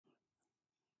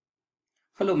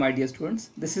Hello, my dear students.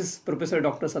 This is Professor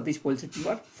Dr Satish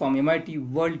Polshettiwar from MIT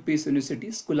World Peace University,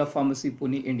 School of Pharmacy,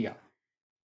 Pune, India.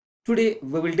 Today,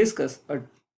 we will discuss a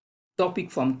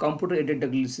topic from computer-aided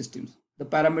diagnostic systems, the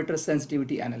parameter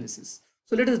sensitivity analysis.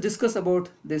 So let us discuss about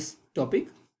this topic.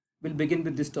 We'll begin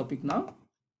with this topic now.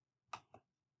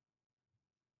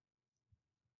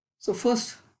 So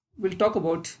first, we'll talk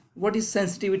about what is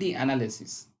sensitivity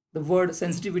analysis. The word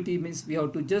sensitivity means we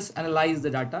have to just analyze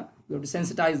the data. We have to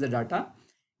sensitize the data.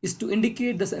 Is to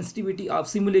indicate the sensitivity of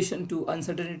simulation to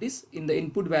uncertainties in the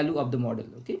input value of the model.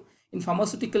 Okay. In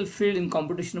pharmaceutical field, in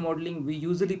computational modeling, we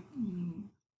usually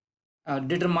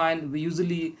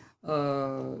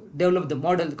develop the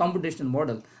model, the computational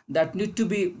model that need to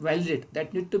be validated,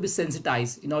 that need to be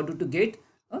sensitized in order to get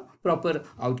a proper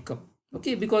outcome.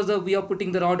 Okay, because we are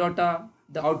putting the raw data,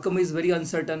 the outcome is very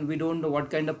uncertain. We don't know what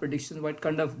kind of prediction, what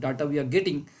kind of data we are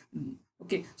getting.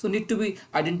 Okay, so need to be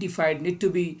identified, need to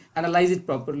be analyzed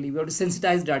properly. We have to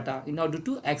sensitize data in order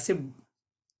to accept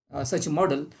such a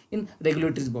model in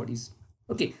regulatory bodies.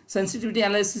 Okay, sensitivity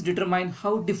analysis determine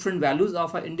how different values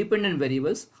of our independent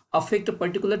variables affect a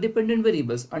particular dependent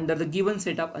variables under the given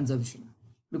set of assumption.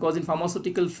 Because in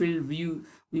pharmaceutical field, we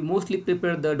mostly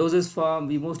prepare the dosage form,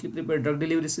 we mostly prepare drug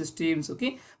delivery systems.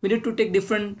 Okay, we need to take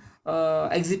different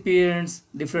excipients,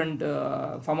 different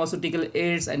pharmaceutical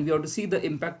aids, and we have to see the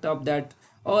impact of that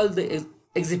all the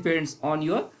excipients on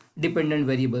your dependent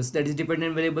variables. That is,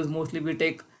 dependent variables mostly we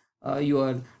take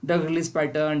your drug release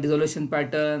pattern, dissolution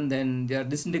pattern, then their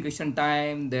disintegration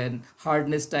time, then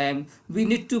hardness time. We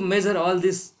need to measure all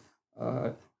this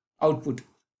output.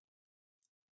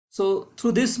 So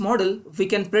through this model, we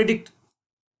can predict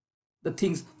the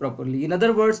things properly. In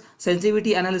other words,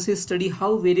 sensitivity analysis study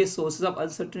how various sources of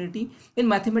uncertainty in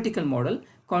mathematical model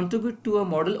contribute to a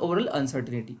model overall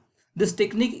uncertainty. This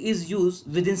technique is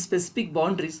used within specific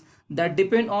boundaries that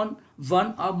depend on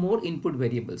one or more input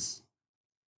variables.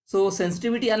 So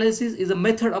sensitivity analysis is a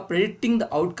method of predicting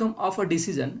the outcome of a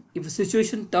decision if a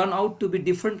situation turn out to be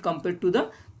different compared to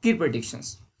the key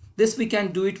predictions. This we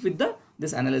can do it with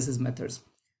this analysis methods.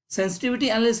 Sensitivity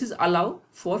analysis allow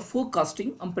for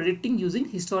forecasting and predicting using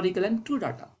historical and true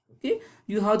data. Okay,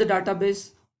 you have the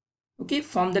database. Okay,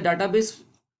 from the database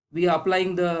we are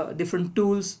applying the different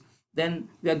tools, then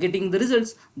we are getting the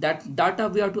results. That data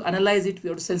we have to analyze it, we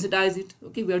have to sensitize it.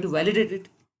 Okay, we have to validate it.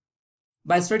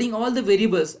 By studying all the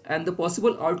variables and the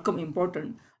possible outcome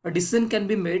important, a decision can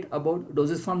be made about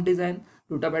dosage form design,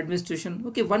 route of administration.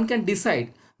 Okay, one can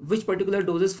decide which particular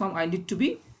dosage form I need to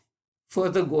be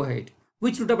further go ahead,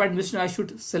 which route of administration I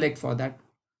should select for that.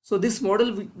 So this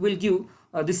model will give,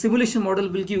 this simulation model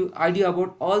will give idea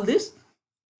about all these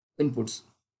inputs.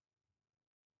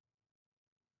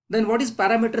 Then what is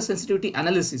parameter sensitivity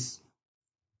analysis?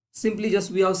 Simply just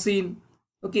we have seen,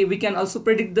 okay, we can also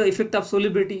predict the effect of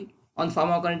solubility on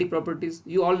pharmacokinetic properties.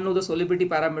 You all know the solubility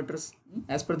parameters.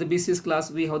 As per the BCS class,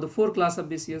 we have the 4 class of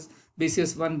BCS,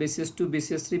 BCS1, BCS2,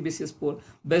 BCS3, BCS4,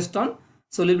 based on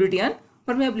solubility and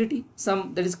permeability.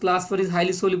 Some, that is, class 4 is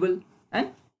highly soluble,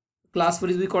 and class 4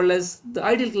 is we call as the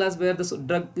ideal class, where the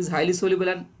drug is highly soluble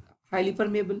and highly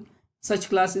permeable. Such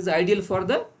class is ideal for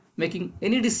the making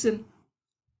any decision.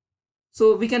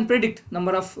 So we can predict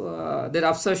number of their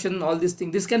absorption, all these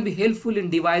things. This can be helpful in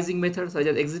devising methods such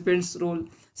as excipients role,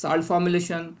 salt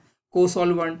formulation,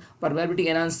 co-solvent, permeability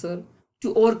enhancer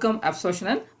to overcome absorption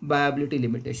and viability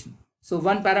limitation. So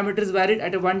one parameter is varied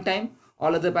at a one time,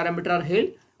 all other parameters are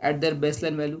held at their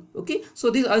baseline value. Okay, so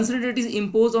these uncertainties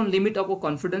impose on limit of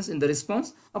confidence in the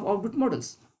response of output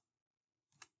models.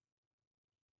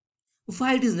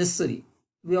 Why it is necessary?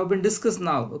 We have been discussed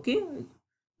now. Okay,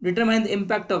 determine the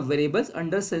impact of variables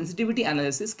under sensitivity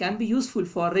analysis can be useful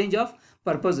for a range of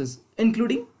purposes,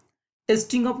 including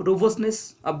testing of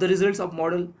robustness of the results of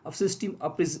model of system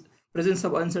of presence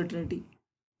of uncertainty.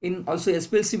 In also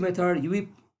SPLC method, UV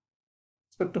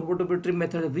spectrophotometry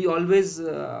method, we always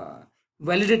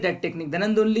validate that technique. Then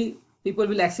and only people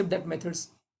will accept that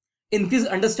methods. Increase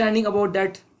understanding about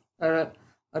that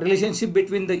relationship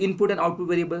between the input and output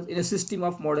variables in a system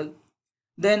of model.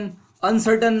 Then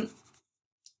uncertainty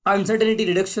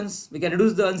reductions, we can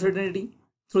reduce the uncertainty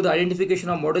through the identification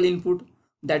of model input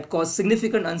that cause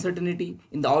significant uncertainty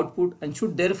in the output and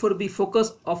should therefore be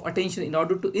focus of attention in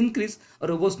order to increase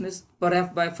robustness,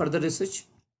 perhaps by further research.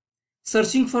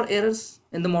 Searching for errors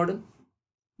in the model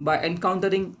by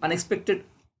encountering unexpected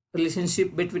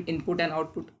relationship between input and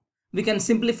output. We can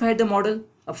simplify the model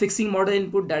of fixing model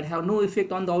input that have no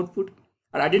effect on the output,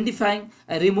 or identifying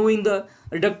and removing the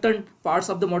reductant parts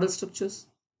of the model structures.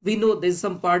 We know there is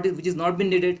some part which is not been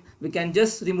needed. We can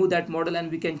just remove that model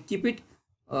and we can keep it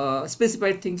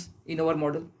specified things in our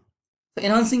model. So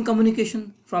enhancing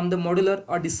communication from the modeler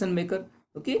or decision maker,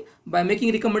 okay, by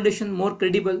making recommendation more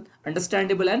credible,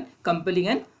 understandable, and compelling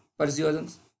and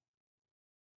persuasive.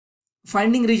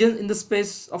 Finding regions in the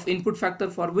space of input factor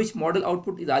for which model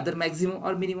output is either maximum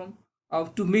or minimum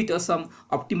to meet some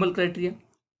optimal criteria.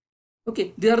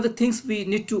 Okay, these are the things we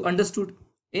need to understood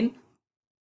in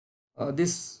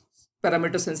this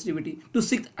parameter sensitivity to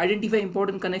seek identify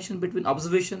important connection between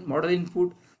observation, model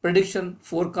input, prediction,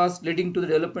 forecast, leading to the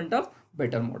development of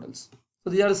better models. So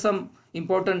these are some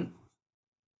important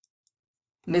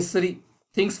necessary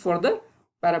things for the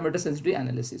parameter sensitivity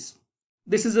analysis.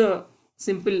 This is a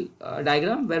simple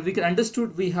diagram where we can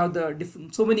understood we have the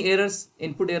different so many errors,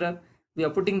 input error, we are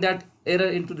putting that error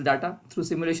into the data through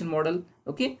simulation model.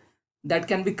 Okay, that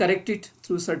can be corrected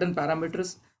through certain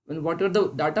parameters. When whatever the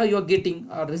data you are getting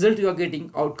or result you are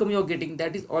getting, outcome you are getting,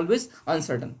 that is always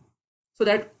uncertain, so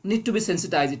that need to be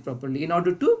sensitized properly in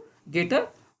order to get a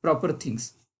proper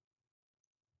things.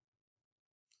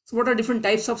 So what are different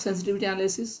types of sensitivity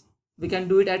analysis? We can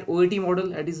do it at OAT model,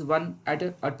 that is one at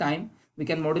a time. We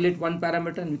can modulate one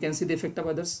parameter and we can see the effect of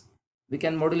others. We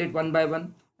can modulate one by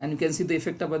one and you can see the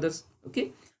effect of others.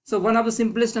 Okay, so one of the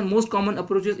simplest and most common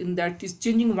approaches in that is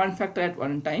changing one factor at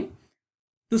one time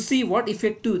to see what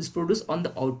effect is produced on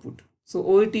the output. So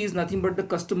OAT is nothing but the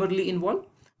customarily involved,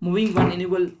 moving one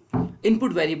enable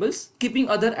input variables, keeping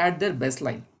other at their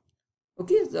baseline.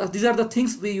 Okay, these are the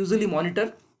things we usually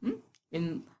monitor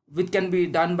in which can be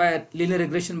done by a linear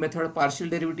regression method, partial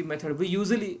derivative method. We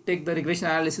usually take the regression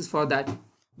analysis for that.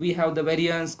 We have the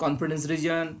variance, confidence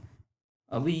region.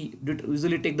 We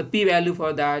usually take the p-value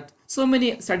for that. So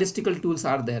many statistical tools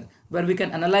are there where we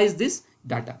can analyze this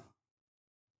data.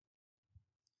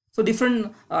 So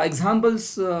different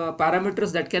examples,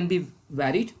 parameters that can be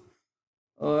varied.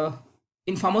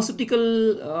 In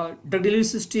pharmaceutical drug delivery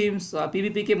systems,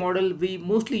 PBPK model, we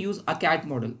mostly use a CAT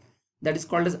model, that is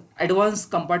called as advanced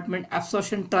compartment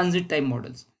absorption transit time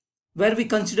models, where we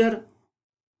consider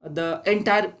the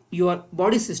entire your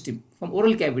body system from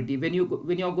oral cavity. When you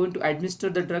are going to administer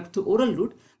the drug to oral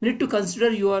route, we need to consider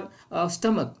your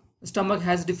stomach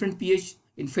has different pH.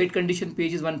 In fed condition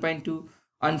pH is 1.2,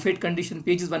 unfed condition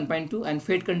pH is 1.2, and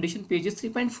fed condition pH is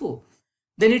 3.4.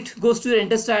 Then it goes to your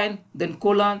intestine, then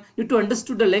colon. You need to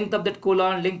understand the length of that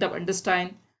colon, length of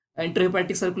intestine,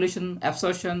 intrahepatic circulation,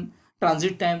 absorption,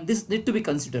 transit time. This need to be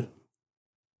considered.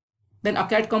 Then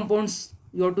ACAT compounds,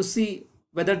 you have to see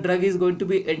whether drug is going to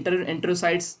be enter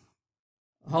enterocytes,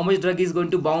 how much drug is going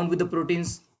to bound with the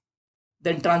proteins.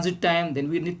 Then transit time, then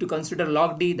we need to consider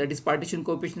log D, that is partition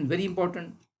coefficient, very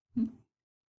important.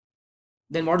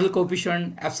 Then model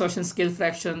coefficient, absorption scale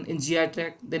fraction in GI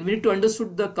tract. Then we need to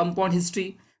understand the compound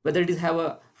history, whether it is have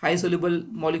a high soluble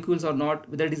molecules or not,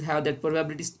 whether it is have that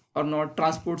probabilities or not,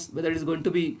 transports, whether it is going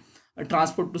to be a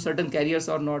transport to certain carriers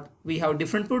or not. We have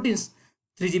different proteins,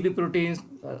 3GP proteins,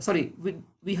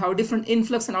 we have different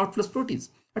influx and outflux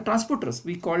proteins, transporters.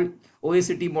 We call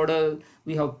OACT model,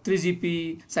 we have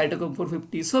 3GP, cytochrome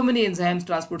 450, so many enzymes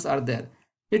transports are there.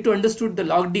 You need to understood the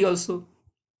log D also.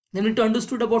 Then we need to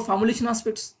understood about formulation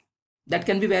aspects that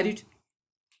can be varied.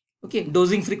 Okay,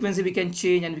 dosing frequency we can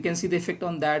change and we can see the effect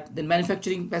on that. Then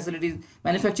manufacturing facilities,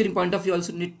 manufacturing point of view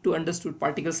also need to understood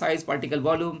particle size, particle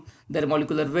volume, their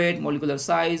molecular weight, molecular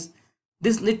size.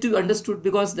 This need to be understood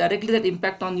because directly that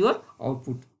impact on your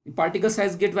output. If particle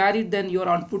size get varied, then your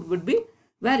output would be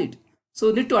varied.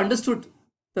 So need to understood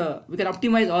we can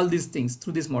optimize all these things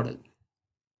through this model.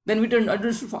 Then we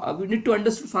need to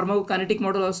understand pharmacokinetic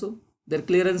model also, their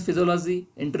clearance, physiology,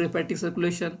 intrahepatic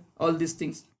circulation, all these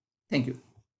things. Thank you.